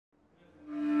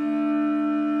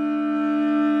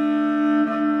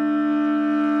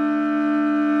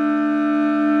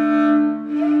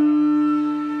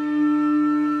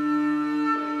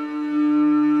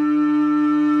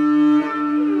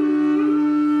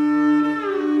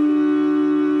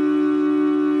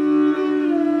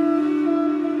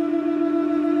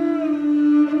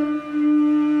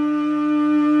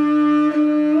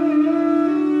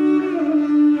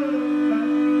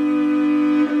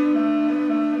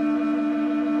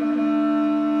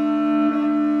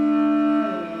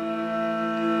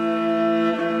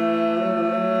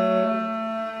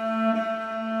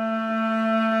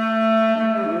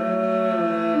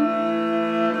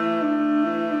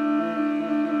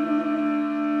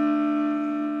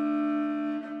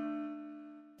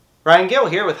Ryan Gill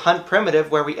here with Hunt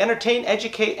Primitive, where we entertain,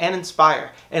 educate, and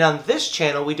inspire. And on this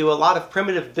channel, we do a lot of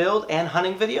primitive build and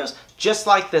hunting videos just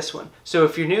like this one. So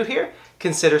if you're new here,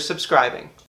 consider subscribing.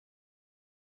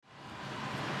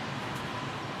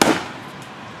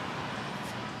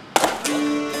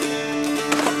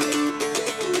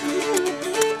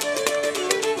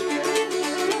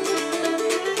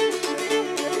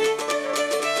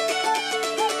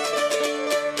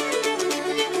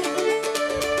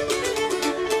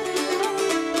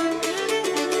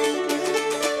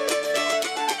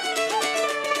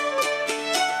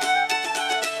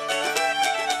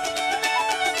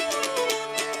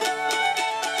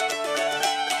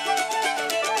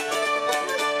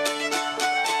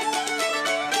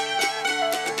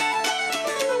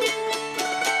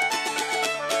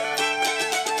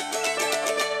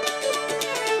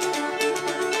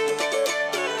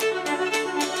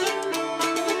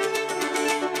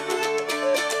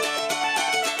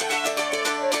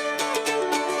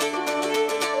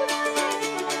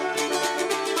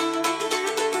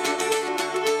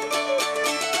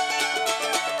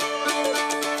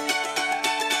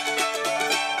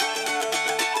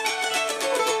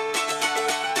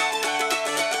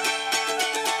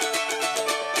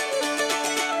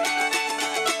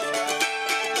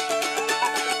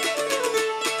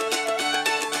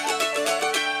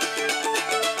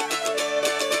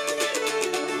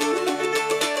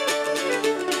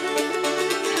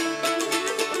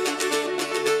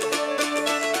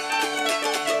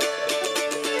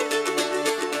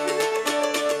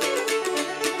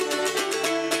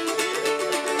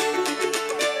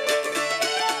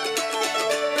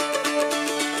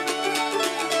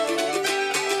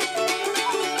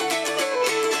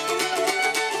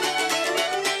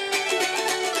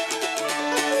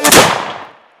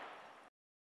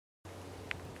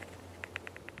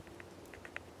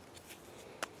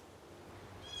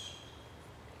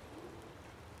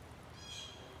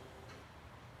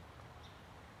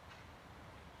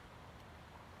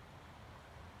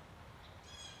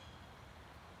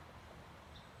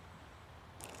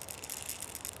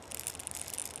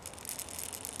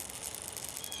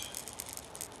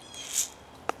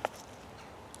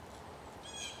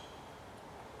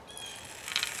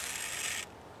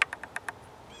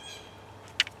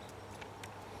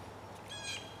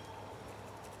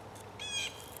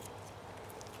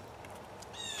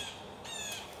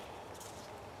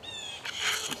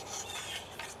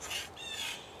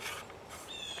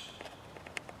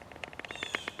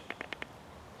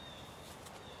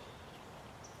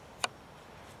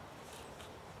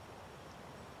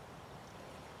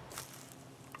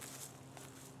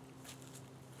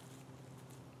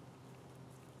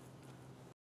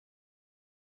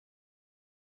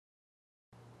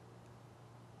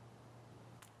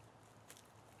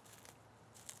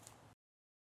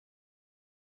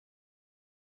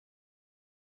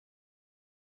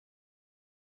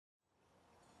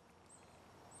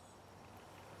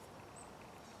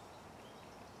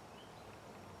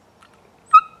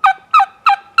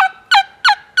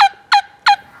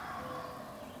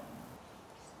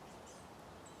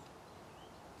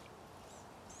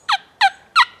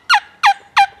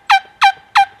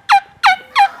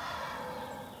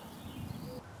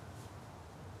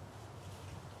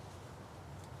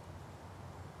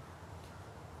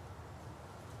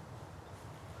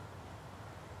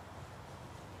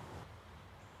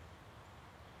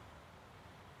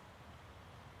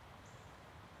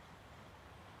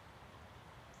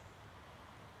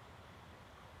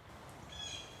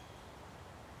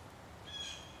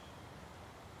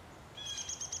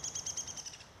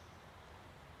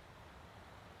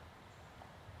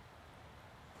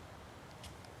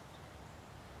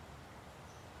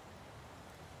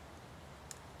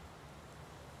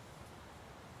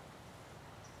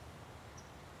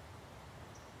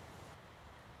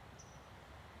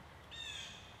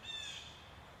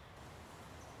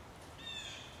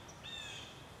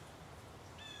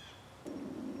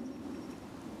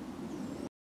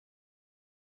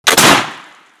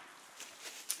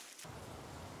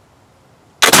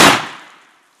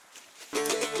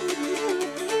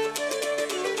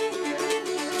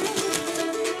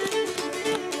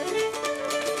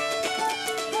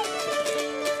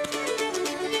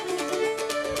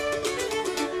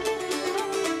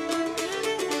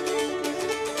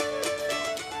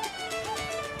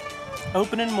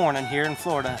 Opening morning here in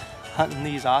Florida, hunting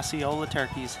these Osceola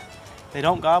turkeys. They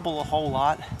don't gobble a whole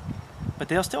lot, but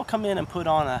they'll still come in and put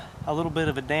on a little bit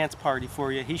of a dance party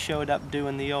for you. He showed up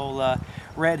doing the old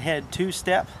redhead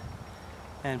two-step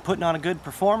and putting on a good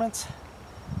performance,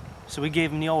 so we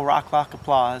gave him the old rock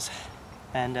applause.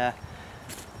 And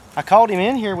I called him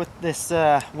in here with this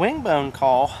wing bone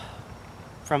call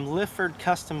from Lifford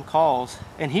Custom Calls,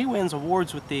 and he wins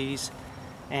awards with these.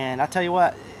 And I tell you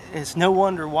what, it's no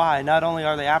wonder why. Not only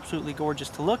are they absolutely gorgeous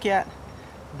to look at,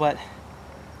 but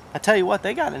I tell you what,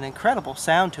 they got an incredible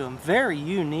sound to them. Very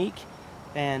unique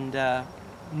and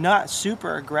not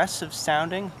super aggressive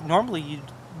sounding. Normally you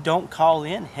don't call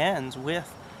in hens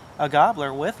with a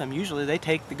gobbler with them. Usually they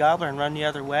take the gobbler and run the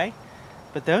other way.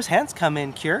 But those hens come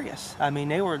in curious. I mean,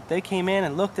 they came in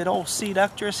and looked at old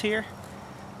Seductress here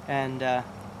and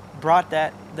brought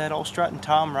that old strutting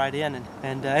tom right in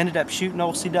and ended up shooting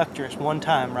old Seductress one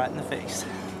time right in the face.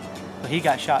 But he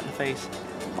got shot in the face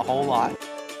a whole lot.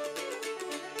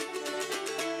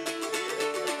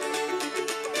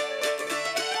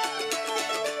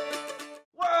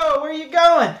 Whoa, where are you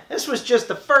going? This was just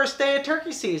the first day of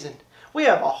turkey season. We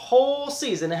have a whole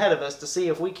season ahead of us to see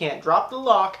if we can't drop the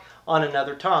lock on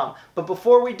another tom. But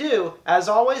before we do, as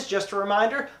always, just a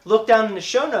reminder, look down in the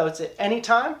show notes at any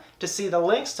time to see the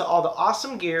links to all the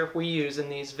awesome gear we use in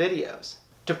these videos.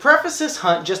 To preface this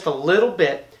hunt just a little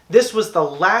bit, this was the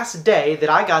last day that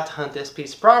I got to hunt this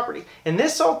piece of property. And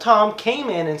this old tom came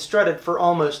in and strutted for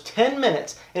almost 10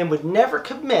 minutes and would never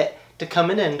commit to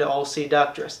coming into old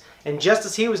Seductress. And just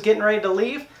as he was getting ready to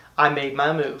leave, I made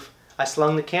my move. I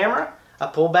slung the camera, I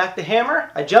pulled back the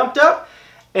hammer, I jumped up,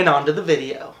 and onto the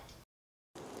video.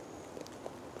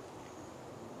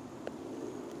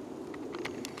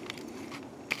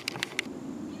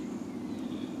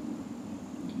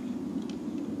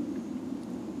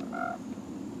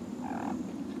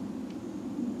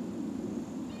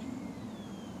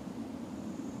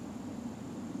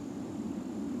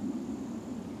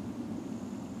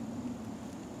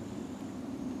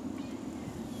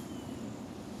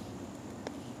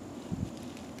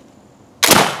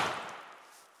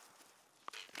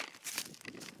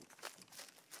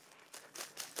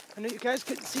 I know you guys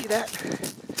couldn't see that,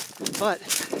 but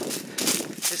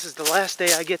this is the last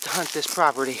day I get to hunt this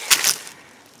property.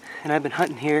 And I've been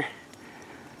hunting here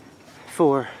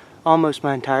for almost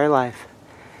my entire life.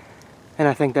 And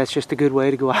I think that's just a good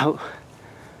way to go out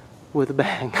with a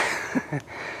bang.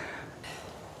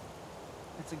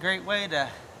 It's a great way to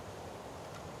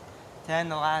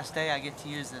end the last day I get to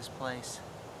use this place.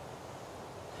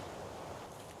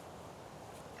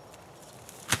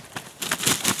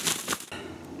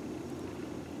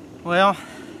 Well,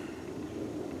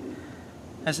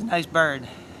 that's a nice bird.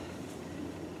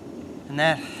 And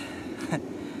that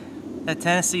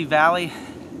Tennessee Valley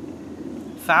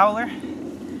Fowler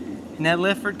and that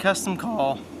Lifford Custom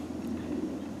Call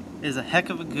is a heck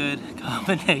of a good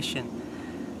combination.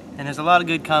 And there's a lot of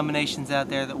good combinations out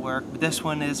there that work, but this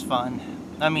one is fun.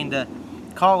 I mean, to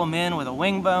call them in with a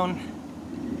wing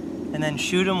bone and then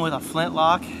shoot them with a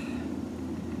flintlock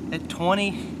at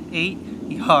 28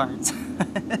 yards.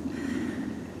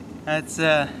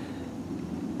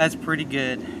 That's pretty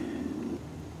good.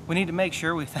 We need to make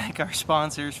sure we thank our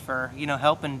sponsors for,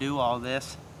 helping do all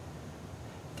this.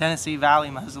 Tennessee Valley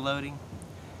Muzzleloading,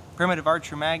 Primitive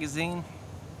Archer Magazine,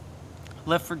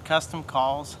 Lifford Custom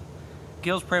Calls,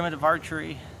 Gill's Primitive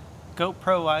Archery,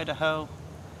 GoPro Idaho.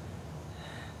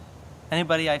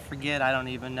 Anybody I forget, I don't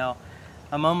even know.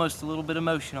 I'm almost a little bit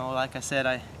emotional. Like I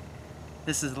said,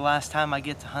 this is the last time I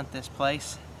get to hunt this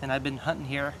place, and I've been hunting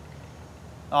here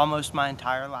almost my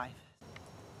entire life.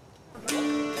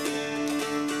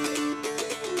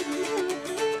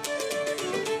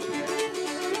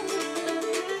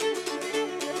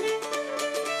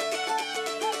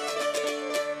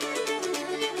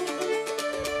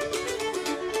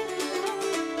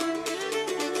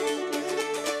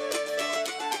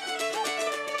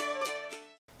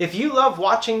 If you love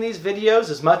watching these videos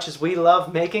as much as we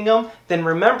love making them, then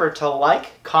remember to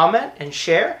like, comment, and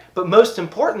share, but most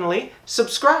importantly,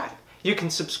 subscribe. You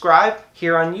can subscribe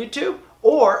here on YouTube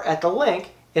or at the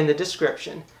link in the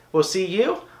description. We'll see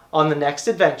you on the next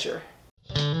adventure.